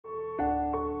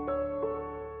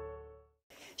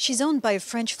She's owned by a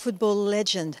French football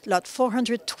legend. Lot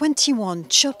 421,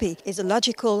 Choppy, is a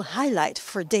logical highlight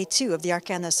for day 2 of the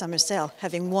Arcana Summer Sale,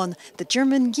 having won the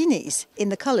German Guineas in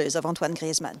the colours of Antoine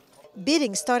Griezmann.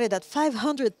 Bidding started at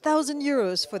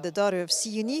 €500,000 for the daughter of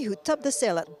Siuni, who topped the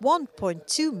sale at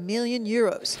 €1.2 million.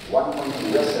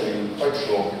 1.2 wrestling, fight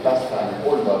show, pastime,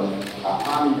 all done à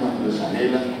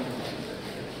 1,200,000.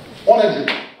 On a vu.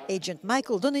 Agent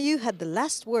Michael Donoghue had the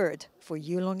last word for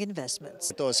Yulong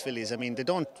Investments. Those fillies, I mean,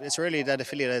 it's rarely that a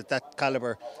filly at that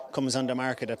calibre comes on the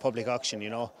market at public auction, you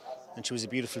know. And she was a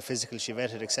beautiful physical, she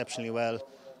vetted exceptionally well.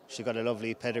 She got a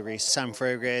lovely pedigree. Sam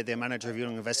Freyre, the manager of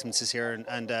Yulong Investments, is here,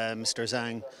 and Mr.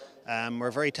 Zhang.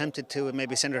 We're very tempted to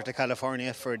maybe send her to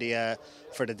California for the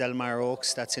Del Mar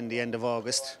Oaks. That's in the end of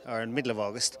August, or in middle of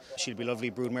August. She'll be a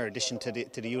lovely broodmare addition to the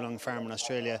Yulong farm in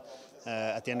Australia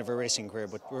at the end of her racing career.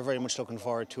 But we're very much looking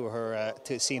forward to her,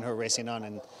 to seeing her racing on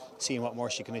and seeing what more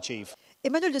she can achieve.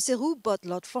 Emmanuel de Serroux bought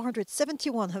lot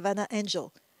 471 Havana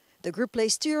Angel. The group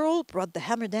placed 2-year-old brought the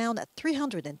hammer down at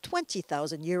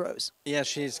 €320,000. Yeah,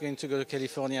 she's going to go to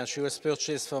California. She was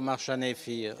purchased for Marsha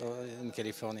Neffy in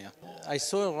California. I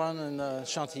saw her run in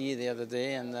Chantilly the other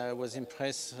day and I was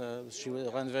impressed. She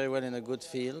ran very well in a good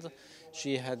field.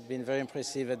 She had been very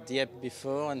impressive at Dieppe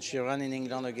before and she ran in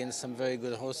England against some very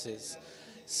good horses.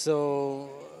 So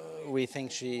we think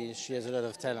she has a lot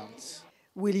of talent.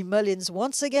 Willie Mullins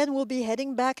once again will be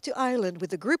heading back to Ireland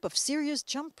with a group of serious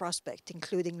jump prospects,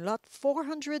 including lot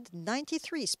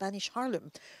 493 Spanish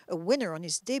Harlem, a winner on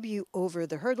his debut over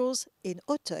the hurdles in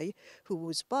Auteuil, who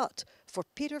was bought for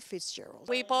Peter Fitzgerald.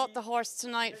 We bought the horse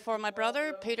tonight for my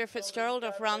brother, Peter Fitzgerald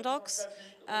of Randox.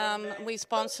 We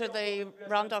sponsored the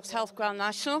Randox Health Grand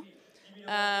National.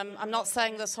 I'm not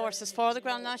saying this horse is for the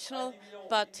Grand National,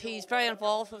 but he's very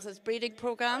involved with his breeding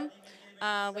programme.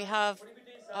 We have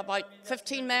about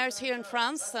 15 mares here in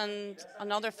France and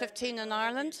another 15 in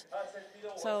Ireland.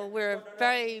 So we're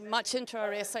very much into our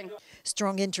racing.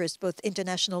 Strong interest, both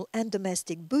international and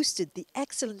domestic, boosted the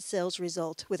excellent sales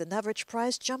result, with an average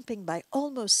price jumping by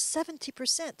almost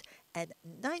 70% and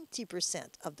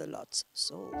 90% of the lots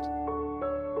sold.